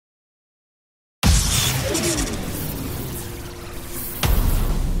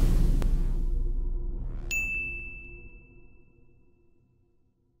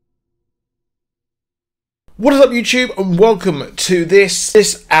What is up, YouTube, and welcome to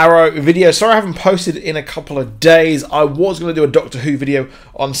this Arrow video. Sorry I haven't posted in a couple of days. I was going to do a Doctor Who video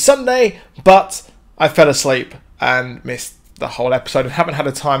on Sunday, but I fell asleep and missed the whole episode and haven't had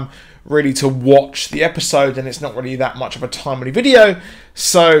a time really to watch the episode, and it's not really that much of a timely video,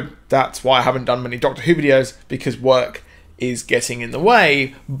 so that's why I haven't done many Doctor Who videos, because work is getting in the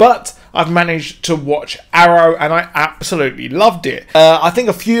way. But I've managed to watch Arrow and I absolutely loved it. I think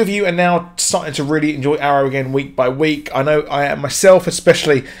a few of you are now starting to really enjoy Arrow again week by week. I know I am myself,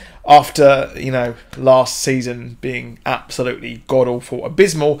 especially after, you know, last season being absolutely god-awful,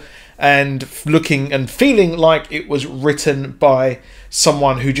 abysmal, and looking and feeling like it was written by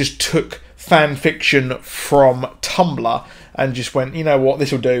someone who just took fan fiction from Tumblr and just went, you know what,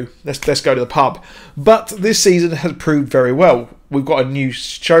 this will do, let's go to the pub. But this season has proved very well. We've got a new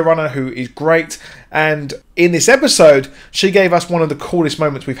showrunner who is great, and in this episode she gave us one of the coolest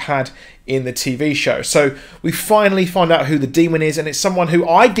moments we've had in the TV show. So we finally find out who the demon is, and it's someone who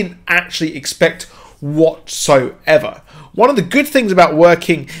I didn't actually expect whatsoever. One of the good things about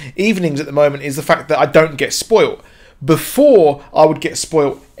working evenings at the moment is the fact that I don't get spoiled. Before, I would get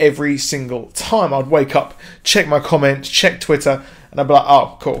spoiled every single time. I'd wake up, check my comments, check Twitter, and I'd be like,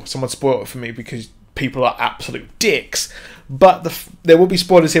 oh, cool, someone spoiled it for me because people are absolute dicks. But there will be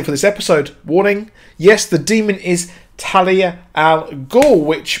spoilers here for this episode. Warning, yes, the demon is Talia al Ghul,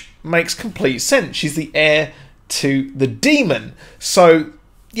 which makes complete sense. She's the heir to the demon. So,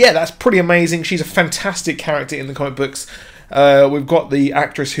 yeah, that's pretty amazing. She's a fantastic character in the comic books. We've got the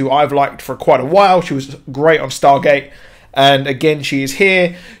actress who I've liked for quite a while. She was great on Stargate. And again, she is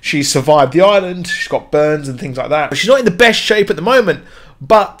here. She's survived the island. She's got burns and things like that. But she's not in the best shape at the moment.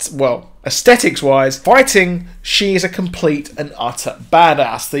 But, well, aesthetics-wise, fighting, she is a complete and utter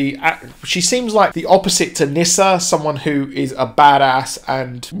badass. She seems like the opposite to Nyssa, someone who is a badass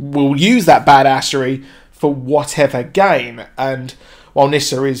and will use that badassery for whatever gain. And while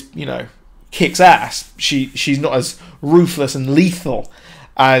Nyssa is, you know, kicks ass, she's not as ruthless and lethal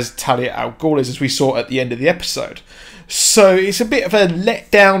as Talia al Ghul is, as we saw at the end of the episode. So it's a bit of a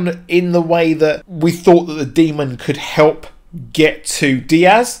letdown in the way that we thought that the demon could help get to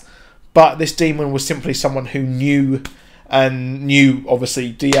Diaz, but this demon was simply someone who knew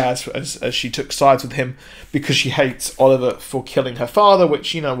obviously Diaz as she took sides with him because she hates Oliver for killing her father,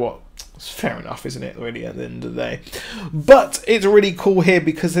 which, you know what, it's fair enough, isn't it, really, at the end of the day. But it's really cool here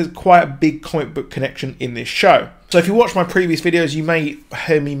because there's quite a big comic book connection in this show. So if you watch my previous videos, you may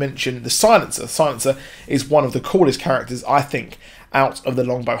hear me mention the Silencer. The Silencer is one of the coolest characters, I think, out of the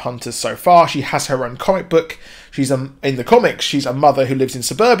Longbow Hunters so far. She has her own comic book. She's in the comics, she's a mother who lives in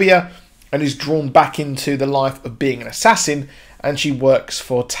suburbia and is drawn back into the life of being an assassin, and she works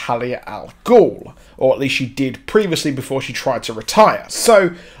for Talia al Ghul, or at least she did previously before she tried to retire.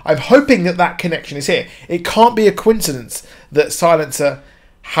 So I'm hoping that that connection is here. It can't be a coincidence that Silencer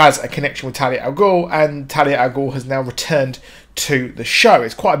has a connection with Talia al Ghul, and Talia al Ghul has now returned to the show.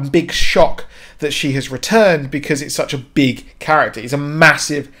 It's quite a big shock that she has returned because it's such a big character. It's a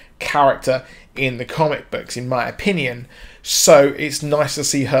massive character in the comic books, in my opinion. So it's nice to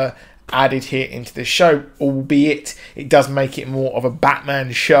see her added here into this show, albeit it does make it more of a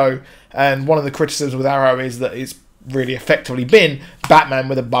Batman show. And one of the criticisms with Arrow is that it's really effectively been Batman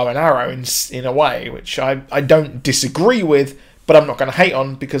with a bow and arrow in a way, which I don't disagree with, but I'm not going to hate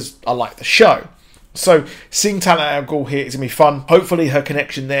on because I like the show. So seeing Talia al Ghul here is going to be fun. Hopefully her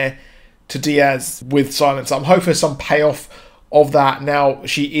connection there to Diaz with Silence, I'm hoping for some payoff of that. Now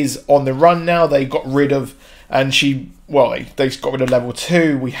she is on the run now. They got rid of, and she, well, they got rid of level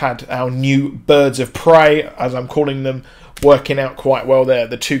 2. We had our new birds of prey, as I'm calling them, working out quite well there.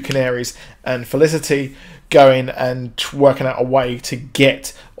 The two canaries and Felicity going and working out a way to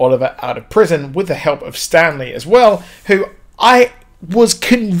get Oliver out of prison with the help of Stanley as well, who I was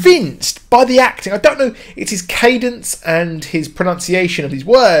convinced by the acting. I don't know, it's his cadence and his pronunciation of his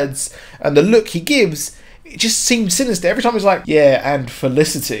words and the look he gives. It just seemed sinister. Every time he was like, yeah, and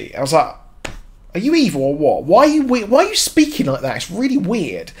Felicity. I was like, are you evil or what? Why are you speaking like that? It's really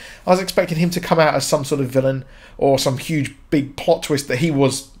weird. I was expecting him to come out as some sort of villain or some huge big plot twist that he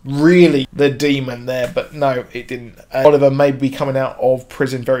was really the demon there, but no, it didn't. Oliver may be coming out of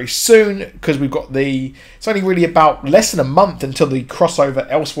prison very soon because we've got it's only really about less than a month until the crossover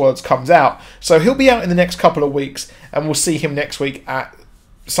Elseworlds comes out. So he'll be out in the next couple of weeks, and we'll see him next week at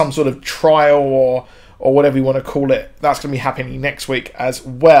some sort of trial or whatever you want to call it. That's going to be happening next week as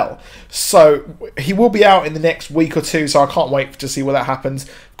well. So he will be out in the next week or two, so I can't wait to see where that happens.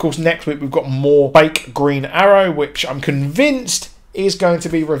 Of course, next week we've got more fake Green Arrow, which I'm convinced is going to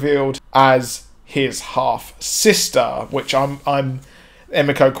be revealed as his half-sister, which I'm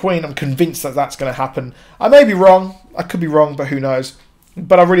Emiko Queen. I'm convinced that that's going to happen. I may be wrong. I could be wrong, but who knows.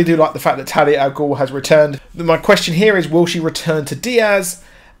 But I really do like the fact that Talia al Ghul has returned. My question here is, will she return to Diaz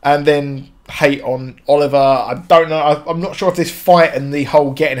and then hate on Oliver? I don't know. I'm not sure if this fight and the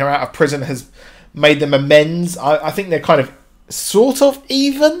whole getting her out of prison has made them amends. I think they're kind of sort of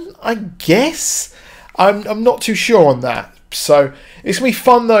even, I guess. I'm not too sure on that. So it's going to be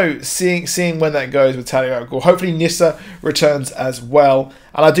fun though, seeing when that goes with Talia al Ghul. Hopefully Nyssa returns as well.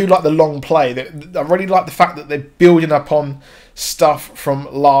 And I do like the long play. I really like the fact that they're building up on stuff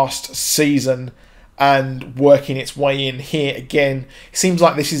from last season and working its way in here again. It seems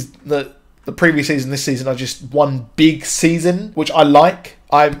like this is the previous season, this season are just one big season, which I like.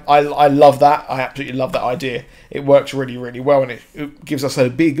 I love that. I absolutely love that idea. It works really, really well, and it gives us a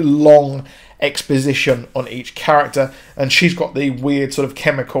big, long exposition on each character. And she's got the weird sort of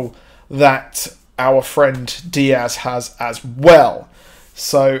chemical that our friend Diaz has as well.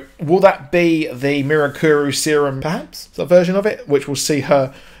 So will that be the Mirakuru serum, perhaps? The version of it, which will see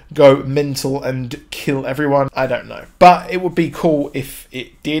her go mental and kill everyone? I don't know. But it would be cool if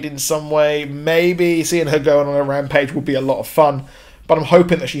it did in some way. Maybe seeing her going on a rampage would be a lot of fun. But I'm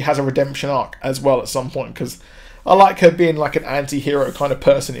hoping that she has a redemption arc as well at some point, because I like her being like an anti-hero kind of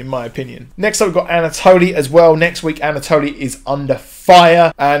person, in my opinion. Next up, we've got Anatoly as well. Next week, Anatoly is under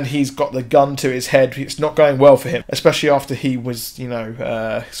fire, and he's got the gun to his head. It's not going well for him, especially after he was, you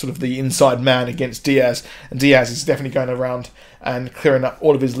know, sort of the inside man against Diaz. And Diaz is definitely going around and clearing up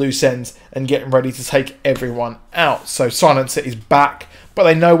all of his loose ends and getting ready to take everyone out. So Silencer is back, but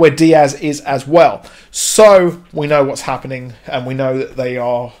they know where Diaz is as well. So we know what's happening, and we know that they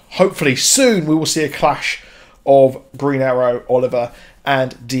are, hopefully soon, we will see a clash of Green Arrow, Oliver,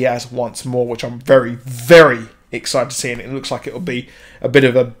 and Diaz once more, which I'm very, very excited to see. And it looks like it'll be a bit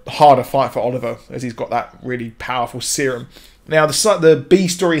of a harder fight for Oliver, as he's got that really powerful serum. Now, the B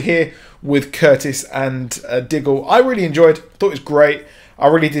story here with Curtis and Diggle, I really enjoyed. Thought it was great. I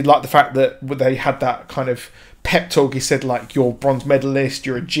really did like the fact that they had that kind of pep talk. He said, like, you're a bronze medalist,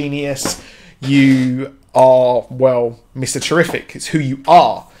 you're a genius, you are, well, Mr. Terrific. It's who you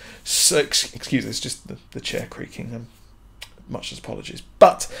are. So, excuse us, just the chair creaking. Much apologies.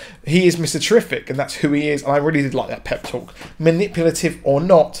 But he is Mr. Terrific, and that's who he is. And I really did like that pep talk. Manipulative or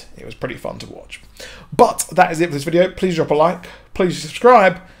not, it was pretty fun to watch. But that is it for this video. Please drop a like. Please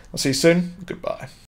subscribe. I'll see you soon. Goodbye.